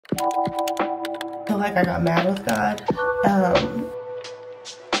I feel like I got mad with God.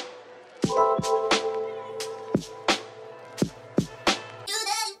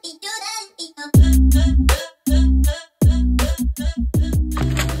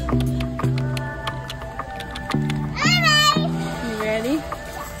 You ready?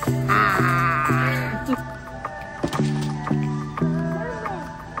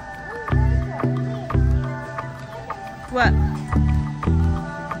 What?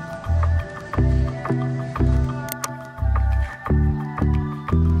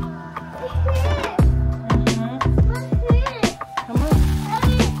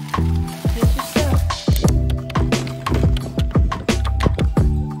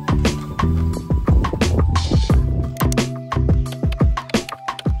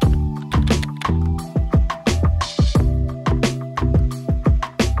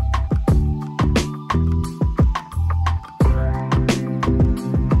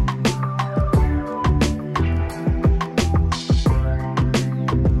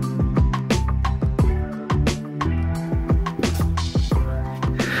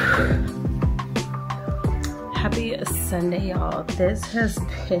 Happy Sunday, y'all. This has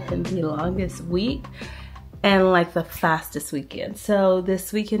been the longest week and like the fastest weekend. So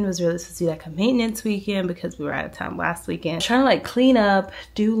this weekend was really supposed to be like a maintenance weekend because we were out of town last weekend. Trying to like clean up,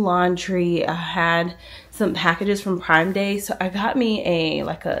 do laundry. I had some packages from Prime Day, so I got me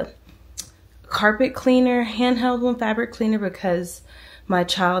a carpet cleaner, handheld one, fabric cleaner, because my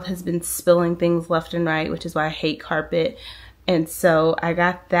child has been spilling things left and right, which is why I hate carpet. And so I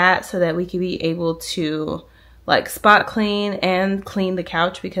got that so that we could be able to like spot clean and clean the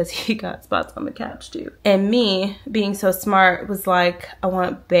couch, because he got spots on the couch too. And me being so smart was like, I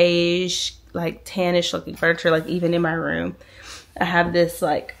want beige, like tannish looking furniture, like even in my room. I have this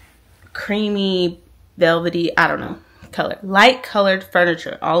like creamy, velvety, I don't know, color, light colored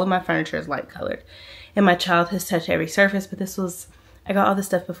furniture. All of my furniture is light colored. And my child has touched every surface, but this was, I got all this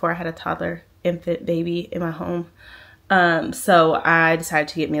stuff before I had a toddler, infant baby in my home. So I decided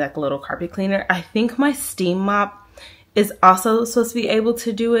to get me like a little carpet cleaner. I think my steam mop is also supposed to be able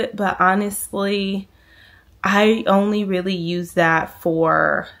to do it, but honestly, I only really use that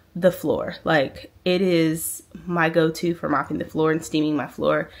for the floor. Like, it is my go-to for mopping the floor and steaming my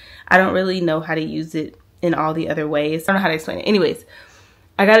floor. I don't really know how to use it in all the other ways. I don't know how to explain it. Anyways,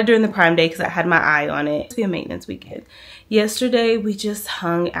 I got it during the Prime Day because I had my eye on it. It's be a maintenance weekend. Yesterday, we just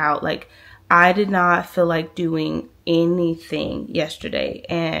hung out. Like, I did not feel like doing anything yesterday,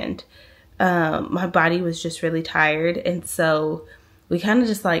 and my body was just really tired, and so we kind of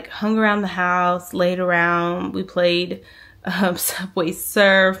just like hung around the house, laid around. We played Subway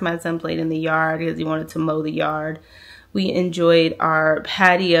Surf. My son played in the yard because he wanted to mow the yard. We enjoyed our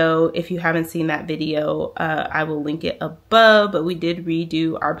patio. If you haven't seen that video, I will link it above, but we did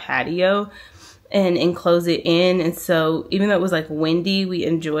redo our patio and enclose it in. And so even though it was like windy, we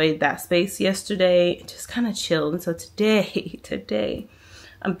enjoyed that space yesterday, just kind of chilled. And so today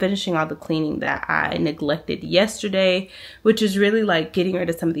I'm finishing all the cleaning that I neglected yesterday, which is really like getting rid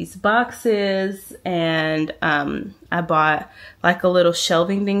of some of these boxes. And I bought like a little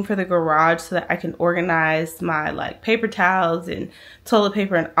shelving thing for the garage so that I can organize my like paper towels and toilet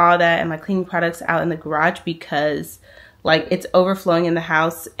paper and all that and my cleaning products out in the garage, because like it's overflowing in the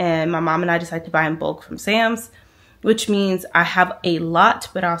house, and my mom and I decided to buy in bulk from Sam's, which means I have a lot,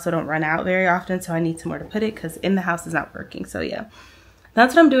 but I also don't run out very often. So I need somewhere to put it because in the house is not working. So yeah,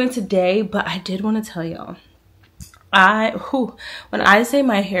 that's what I'm doing today. But I did want to tell y'all, when I say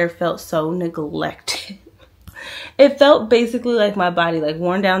my hair felt so neglected, it felt basically like my body, like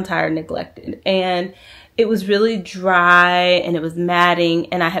worn down, tired, neglected. And it was really dry and it was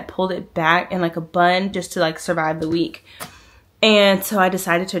matting, and I had pulled it back in like a bun just to like survive the week. And so I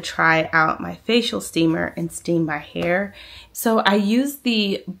decided to try out my facial steamer and steam my hair. So I used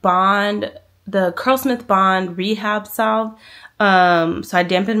the Curlsmith Bond Rehab Salve. So I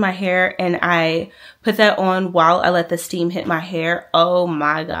dampened my hair and I put that on while I let the steam hit my hair. Oh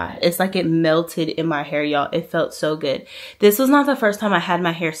my God. It's like it melted in my hair, y'all. It felt so good. This was not the first time I had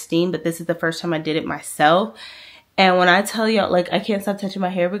my hair steamed, but this is the first time I did it myself. And when I tell y'all, like, I can't stop touching my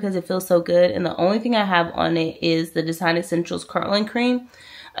hair because it feels so good. And the only thing I have on it is the Design Essentials curling cream,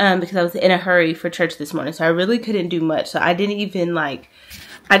 because I was in a hurry for church this morning. So I really couldn't do much. So I didn't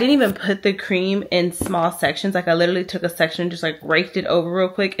even put the cream in small sections. Like, I literally took a section, just like raked it over real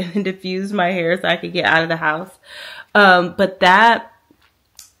quick and then diffused my hair so I could get out of the house. But that,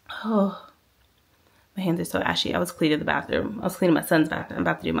 oh, my hands are so ashy. I was cleaning the bathroom. I was cleaning my son's bathroom. I'm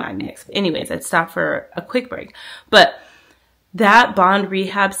about to do mine next. But anyways, I'd stop for a quick break. But That Bond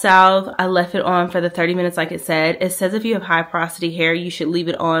Rehab Salve, I left it on for the 30 minutes like it said. It says if you have high porosity hair, you should leave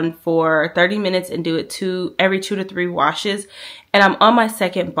it on for 30 minutes and do it every 2 to 3 washes. And I'm on my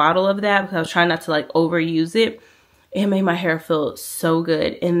second bottle of that because I was trying not to like overuse it. It made my hair feel so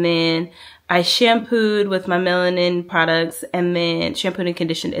good. And then I shampooed with my melanin products, and then shampooed and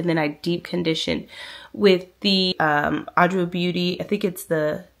conditioned, and then I deep conditioned with the Audra Beauty. I think it's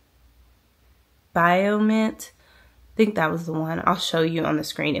the Biomint. I think that was the one. I'll show you on the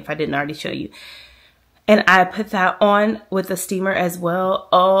screen if I didn't already show you. And I put that on with a steamer as well.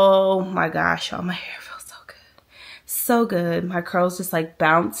 Oh my gosh, y'all, my hair feels so good. So good. My curls just like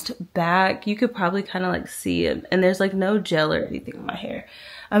bounced back. You could probably kind of like see it. And there's like no gel or anything in my hair.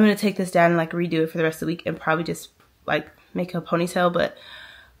 I'm going to take this down and like redo it for the rest of the week and probably just like make a ponytail. But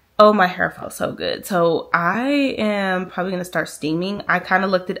oh, my hair felt so good. So I am probably going to start steaming. I kind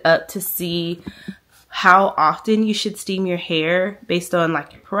of looked it up to see how often you should steam your hair based on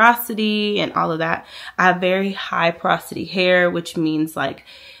like your porosity and all of that. I have very high porosity hair, which means like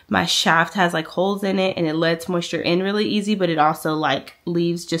my shaft has like holes in it and it lets moisture in really easy, but it also like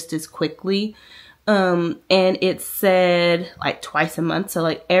leaves just as quickly. And it said like twice a month. So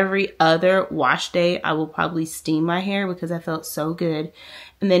like every other wash day, I will probably steam my hair because I felt so good.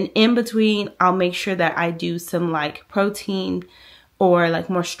 And then in between, I'll make sure that I do some like protein or like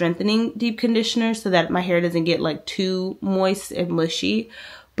more strengthening deep conditioner so that my hair doesn't get like too moist and mushy.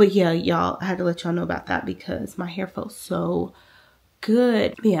 But yeah, y'all, I had to let y'all know about that because my hair felt so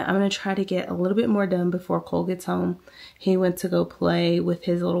good. But yeah, I'm gonna try to get a little bit more done before Cole gets home. He went to go play with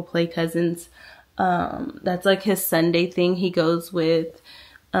his little play cousins. That's like his Sunday thing. He goes with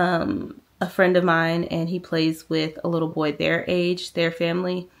a friend of mine and he plays with a little boy their age, their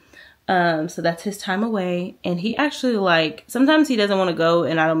family. So that's his time away. And he actually like, sometimes he doesn't want to go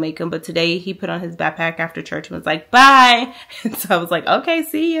and I don't make him, but today he put on his backpack after church and was like, bye. And so I was like, okay,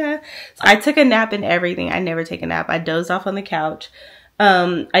 see ya. So I took a nap and everything. I never take a nap. I dozed off on the couch.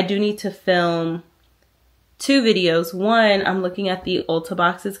 I do need to film 2 videos. One, I'm looking at the Ulta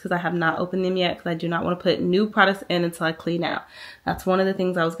boxes because I have not opened them yet because I do not want to put new products in until I clean out. That's one of the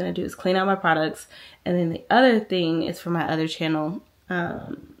things I was going to do is clean out my products. And then the other thing is for my other channel,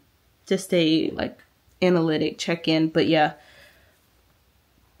 just a like analytic check-in. But yeah,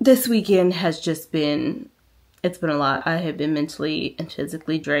 this weekend has just been, it's been a lot. I have been mentally and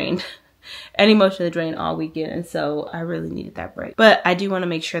physically drained and emotionally drained all weekend. And so I really needed that break. But I do want to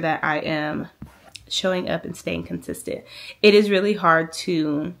make sure that I am showing up and staying consistent. It is really hard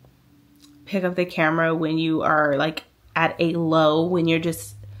to pick up the camera when you are like at a low, when you're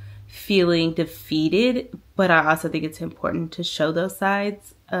just feeling defeated. But I also think it's important to show those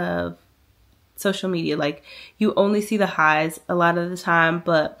sides of social media. Like you only see the highs a lot of the time,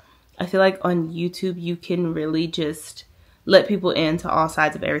 but I feel like on YouTube you can really just let people into all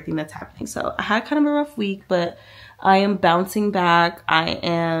sides of everything that's happening. So I had kind of a rough week, but I am bouncing back.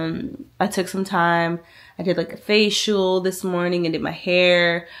 I took some time. I did like a facial this morning and did my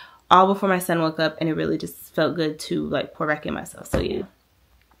hair all before my son woke up, and it really just felt good to like pour back in myself. So yeah,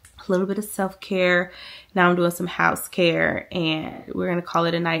 a little bit of self-care. Now I'm doing some house care and we're gonna call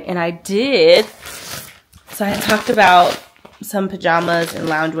it a night. And I did, so I talked about some pajamas and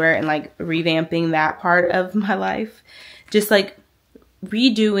loungewear and like revamping that part of my life. Just like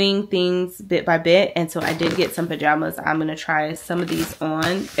redoing things bit by bit. And so I did get some pajamas. I'm going to try some of these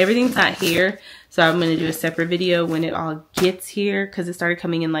on. Everything's not here, so I'm going to do a separate video when it all gets here because it started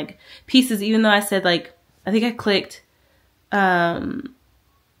coming in like pieces. Even though I said like, I think I clicked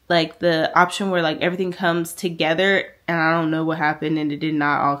like the option where like everything comes together, and I don't know what happened and it did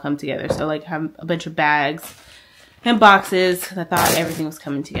not all come together. So like I have a bunch of bags and boxes because I thought everything was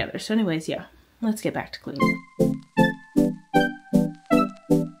coming together. So anyways, yeah, let's get back to cleaning.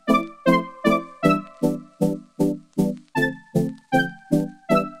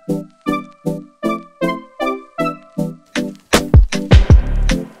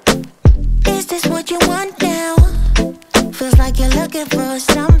 For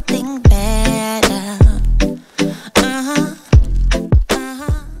something better.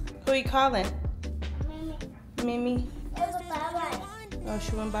 Who are you calling? Mimi. Mimi? Oh,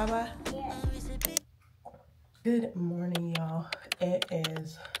 she went bye-bye? Yeah. Good morning, y'all. It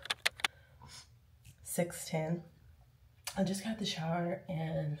is 6:10. I just got the shower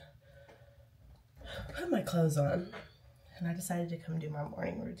and put my clothes on. And I decided to come do my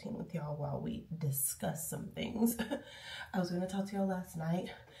morning routine with y'all while we discuss some things. I was going to talk to y'all last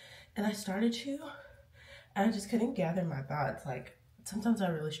night, and I started to, and I just couldn't gather my thoughts. Like, sometimes I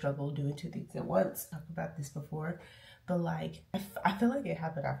really struggle doing 2 things at once. I've talked about this before, but like I feel like it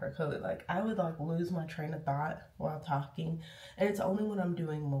happened after COVID. Like I would like lose my train of thought while talking, and it's only when I'm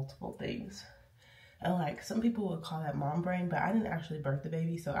doing multiple things. And like some people would call that mom brain, but I didn't actually birth the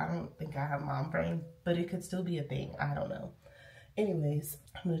baby, so I don't think I have mom brain, but it could still be a thing. I don't know. Anyways,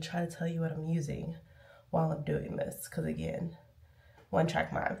 I'm gonna try to tell you what I'm using while I'm doing this, because again, one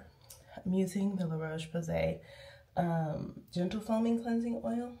track mind. I'm using the La Roche-Posay Gentle Foaming Cleansing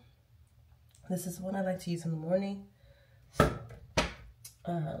Oil. This is the one I like to use in the morning.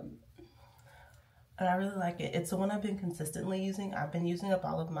 And I really like it. It's the one I've been consistently using. I've been using up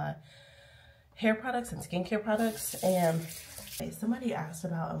all of my hair products and skincare products. And somebody asked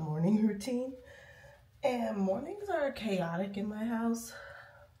about a morning routine. And mornings are chaotic in my house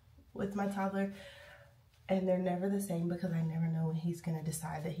with my toddler. And they're never the same because I never know when he's going to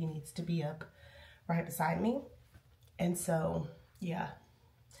decide that he needs to be up right beside me. And so, yeah.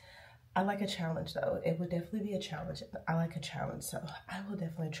 I like a challenge though. It would definitely be a challenge. I like a challenge, so I will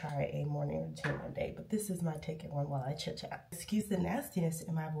definitely try a morning routine one day. But this is my take it one while I chit chat. Excuse the nastiness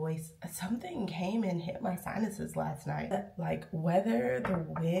in my voice. Something came and hit my sinuses last night. Like weather,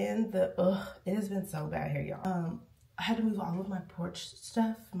 the wind, it has been so bad here, y'all. I had to move all of my porch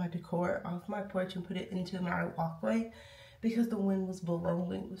stuff, my decor off my porch and put it into my walkway because the wind was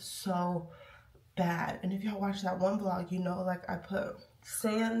blowing. It was so bad. And if y'all watch that one vlog, you know, like I put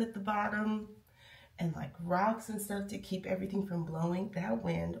sand at the bottom and like rocks and stuff to keep everything from blowing. That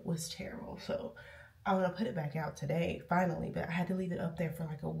wind was terrible. So I'm gonna put it back out today finally, but I had to leave it up there for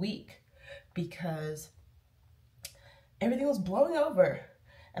like a week because everything was blowing over.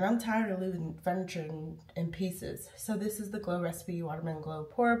 And I'm tired of leaving furniture in pieces. So this is the Glow Recipe Watermelon Glow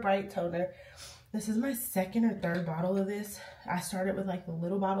Pore Bright Toner. This is my second or third bottle of this. I started with like the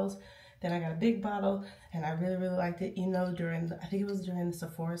little bottles, then I got a big bottle, and I really, really liked it. You know, I think it was during the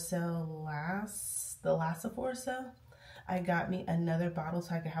Sephora sale the last Sephora sale, I got me another bottle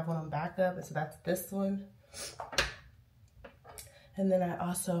so I could have one on backup. And so that's this one. And then I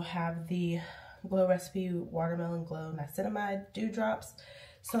also have the Glow Recipe Watermelon Glow Niacinamide Dewdrops.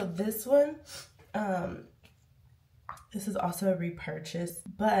 So this one, this is also a repurchase,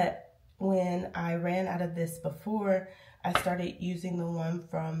 but when I ran out of this before, I started using the one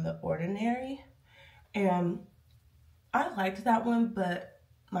from The Ordinary, and I liked that one, but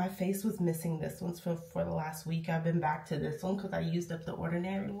my face was missing this one. So for the last week, I've been back to this one because I used up The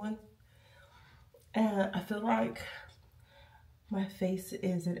Ordinary one, and I feel like my face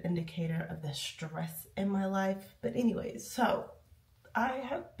is an indicator of the stress in my life. But anyways, so I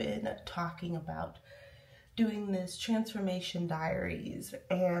have been talking about doing this transformation diaries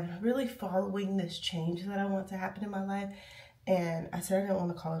and really following this change that I want to happen in my life. And I said I didn't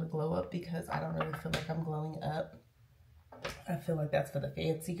want to call it a glow up because I don't really feel like I'm glowing up. I feel like that's for the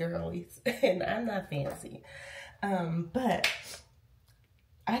fancy girlies, and I'm not fancy. But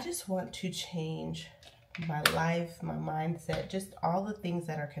I just want to change my life, my mindset, just all the things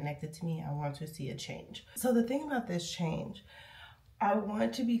that are connected to me. I want to see a change. So the thing about this change, I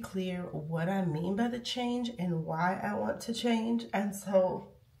want to be clear what I mean by the change and why I want to change. And so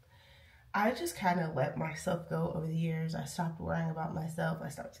I just kind of let myself go over the years. I stopped worrying about myself. I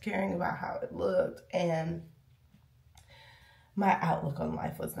stopped caring about how it looked, and my outlook on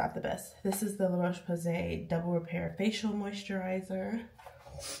life was not the best. This is the La Roche-Posay Double Repair Facial Moisturizer.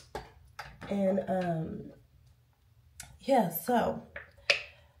 And yeah, so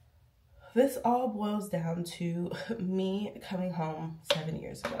this all boils down to me coming home 7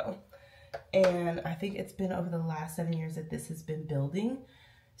 years ago. And I think it's been over the last 7 years that this has been building.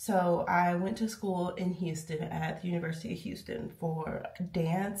 So I went to school in Houston at the University of Houston for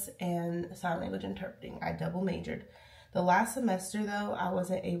dance and sign language interpreting. I double majored. The last semester though, I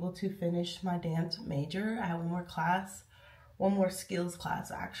wasn't able to finish my dance major. I had one more skills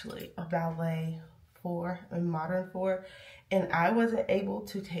class actually, a ballet 4 and modern 4. And I wasn't able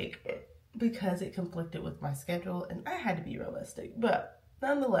to take it because it conflicted with my schedule, and I had to be realistic. But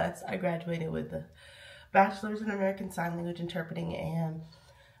nonetheless, I graduated with a bachelor's in American Sign Language Interpreting and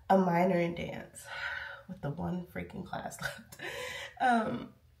a minor in dance with the one freaking class left.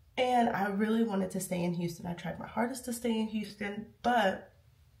 And I really wanted to stay in Houston. I tried my hardest to stay in Houston, but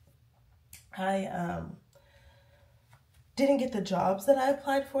I didn't get the jobs that I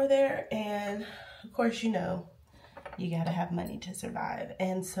applied for there. And of course, you know, you gotta have money to survive.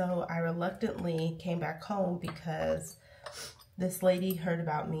 And so I reluctantly came back home because this lady heard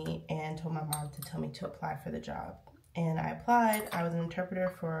about me and told my mom to tell me to apply for the job. And I applied. I was an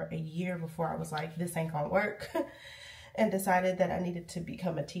interpreter for a year before I was like, this ain't gonna work, and decided that I needed to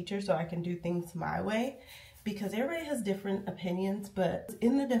become a teacher so I can do things my way. because everybody has different opinions, but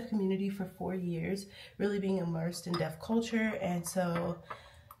in the deaf community for 4 years, really being immersed in deaf culture. And so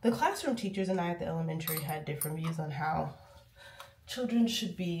the classroom teachers and I at the elementary had different views on how children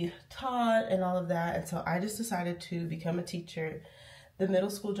should be taught and all of that. And so I just decided to become a teacher. The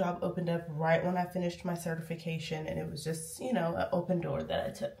middle school job opened up right when I finished my certification, and it was just, you know, an open door that I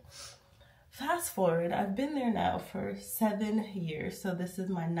took. Fast forward, I've been there now for 7 years. So this is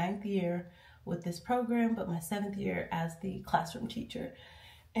my 9th year with this program, but my 7th year as the classroom teacher.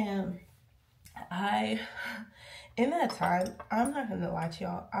 And in that time, I'm not gonna lie to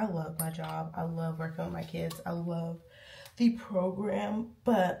y'all, I love my job. I love working with my kids. I love the program,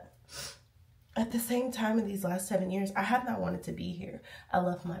 but at the same time, in these last 7 years, I have not wanted to be here. I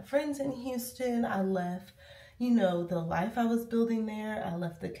left my friends in Houston. I left, you know, the life I was building there. I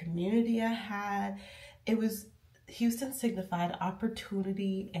left the community I had. Houston signified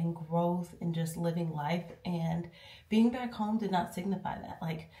opportunity and growth and just living life, and being back home did not signify that.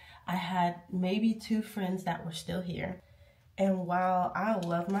 Like, I had maybe 2 friends that were still here, and while I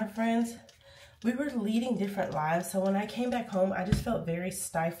love my friends, we were leading different lives. So when I came back home, I just felt very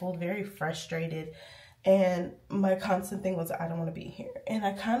stifled, very frustrated, and my constant thing was, I don't want to be here. And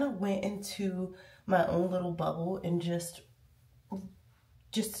I kind of went into my own little bubble and just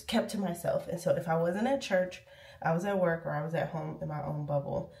kept to myself. And so if I wasn't at church, I was at work, or I was at home in my own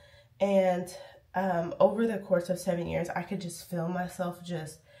bubble. And over the course of 7 years, I could just feel myself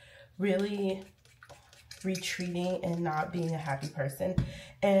just really retreating and not being a happy person.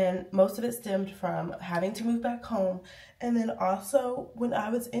 And most of it stemmed from having to move back home. And then also when I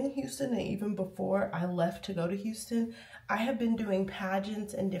was in Houston, and even before I left to go to Houston, I had been doing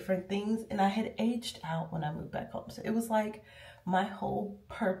pageants and different things, and I had aged out when I moved back home. So it was like my whole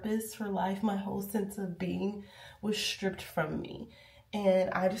purpose for life, my whole sense of being was stripped from me.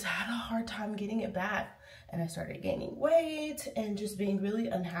 And I just had a hard time getting it back. And I started gaining weight and just being really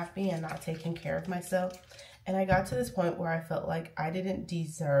unhappy and not taking care of myself. And I got to this point where I felt like I didn't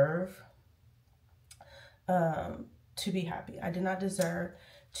deserve to be happy. I did not deserve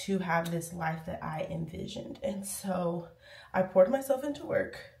to have this life that I envisioned. And so I poured myself into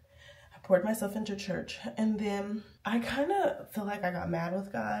work. I poured myself into church. And then I kind of feel like I got mad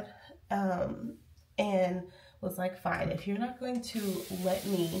with God and was like, fine, if you're not going to let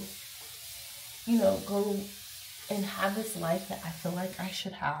me, you know, go and have this life that I feel like I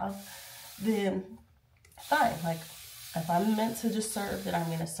should have, then fine. Like, if I'm meant to just serve, then I'm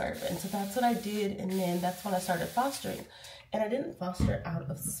going to serve. And so that's what I did. And then that's when I started fostering. And I didn't foster out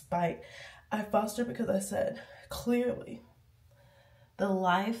of spite. I fostered because I said, clearly, the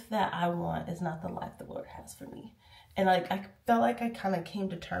life that I want is not the life the Lord has for me. And like, I felt like I kind of came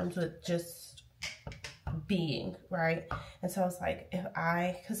to terms with just being, right? And so I was like,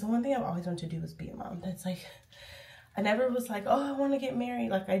 because the one thing I've always wanted to do is be a mom. That's like, I never was like, oh, I want to get married,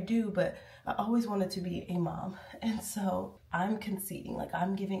 like I do, but I always wanted to be a mom. And so I'm conceding, like,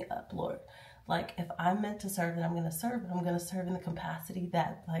 I'm giving up, Lord. Like, if I'm meant to serve, then I'm going to serve, and I'm going to serve in the capacity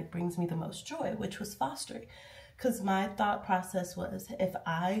that like brings me the most joy, which was fostering. Because my thought process was, if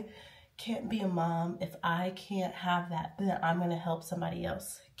I can't be a mom, if I can't have that, then I'm going to help somebody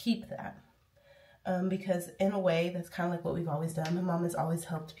else keep that. Because in a way, that's kind of like what we've always done. My mom has always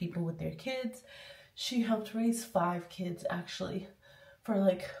helped people with their kids. She helped raise 5 kids, actually, for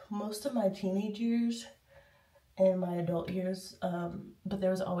like most of my teenage years and my adult years. But there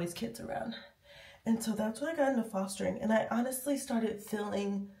was always kids around. And so that's when I got into fostering. And I honestly started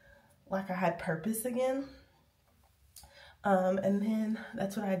feeling like I had purpose again. And then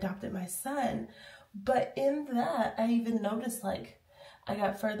that's when I adopted my son. But in that, I even noticed, like, I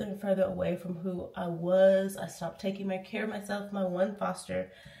got further and further away from who I was. I stopped taking care of myself. My one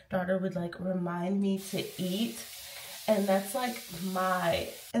foster daughter would like remind me to eat. And that's like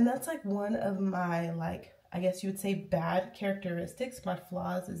one of my, like, I guess you would say bad characteristics. My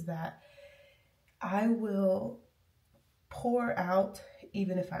flaws is that I will pour out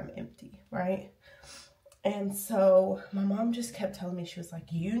even if I'm empty, right? And so my mom just kept telling me, she was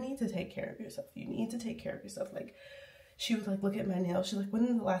like, you need to take care of yourself. You need to take care of yourself. Like, she would like look at my nails. She's like, when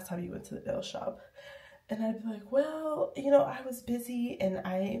was the last time you went to the nail shop? And I'd be like, well, you know, I was busy, and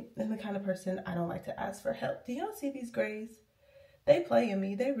I am the kind of person, I don't like to ask for help. Do y'all see these grays? They playing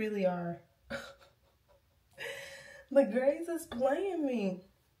me. They really are. The grays is playing me.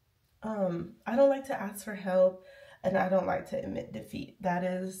 I don't like to ask for help, and I don't like to admit defeat. That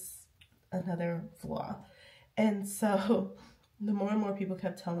is another flaw. And so the more and more people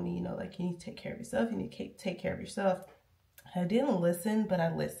kept telling me, you know, like, you need to take care of yourself. You need to take care of yourself. I didn't listen, but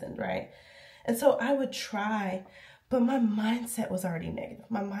I listened, right? And so I would try, But my mindset was already negative.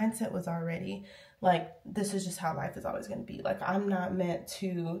 My mindset was already like, this is just how life is always going to be. Like, I'm not meant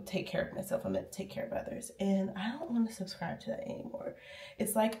to take care of myself. I'm meant to take care of others. And I don't want to subscribe to that anymore.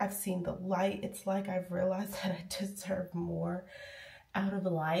 It's like I've seen the light. It's like I've realized that I deserve more out of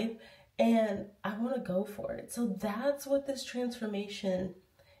life. And I want to go for it. So that's what this transformation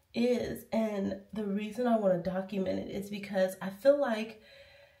is. And the reason I want to document it is because I feel like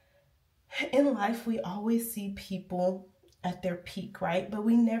in life, we always see people at their peak, right? But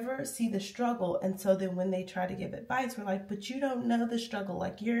we never see the struggle. And so then when they try to give advice, we're like, but you don't know the struggle.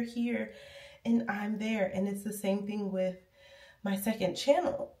 Like, you're here and I'm there. And it's the same thing with my second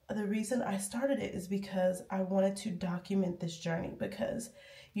channel. The reason I started it is because I wanted to document this journey, because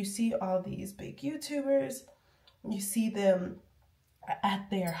you see all these big YouTubers, you see them at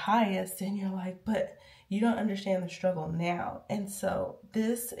their highest, and you're like, but you don't understand the struggle now. And so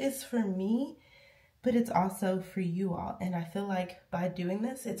this is for me, but it's also for you all. And I feel like by doing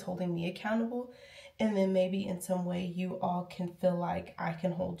this, it's holding me accountable. And then maybe in some way you all can feel like I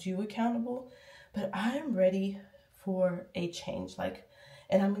can hold you accountable. But I am ready for a change. Like,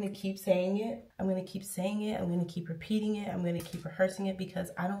 and I'm going to keep saying it. I'm going to keep saying it. I'm going to keep repeating it. I'm going to keep rehearsing it, because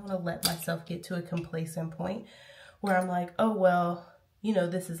I don't want to let myself get to a complacent point where I'm like, oh, well, you know,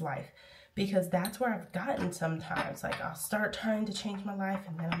 this is life. Because that's where I've gotten sometimes. Like, I'll start trying to change my life,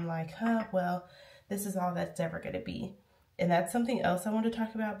 and then I'm like, well, this is all that's ever going to be. And that's something else I want to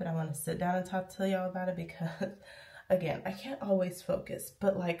talk about, but I want to sit down and tell y'all about it, because, again, I can't always focus.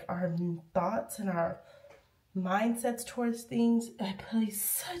 But, like, our thoughts and our mindsets towards things play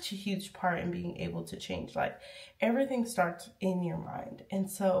such a huge part in being able to change. Like, everything starts in your mind. And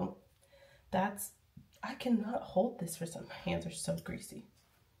so I cannot hold this for some. My hands are so greasy.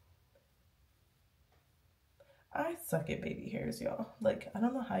 I suck at baby hairs, y'all. Like, I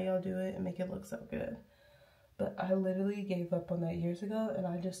don't know how y'all do it and make it look so good. But I literally gave up on that years ago, and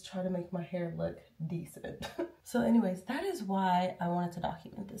I just try to make my hair look decent. So anyways, that is why I wanted to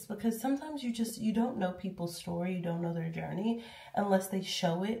document this, because sometimes you don't know people's story, you don't know their journey unless they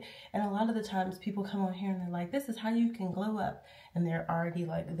show it. And a lot of the times people come on here and they're like, this is how you can glow up. And they're already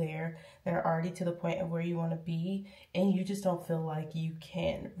like there. They're already to the point of where you want to be. And you just don't feel like you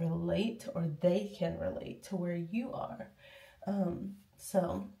can relate, or they can relate to where you are.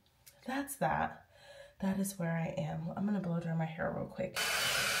 So that's that. That is where I am. I'm going to blow dry my hair real quick.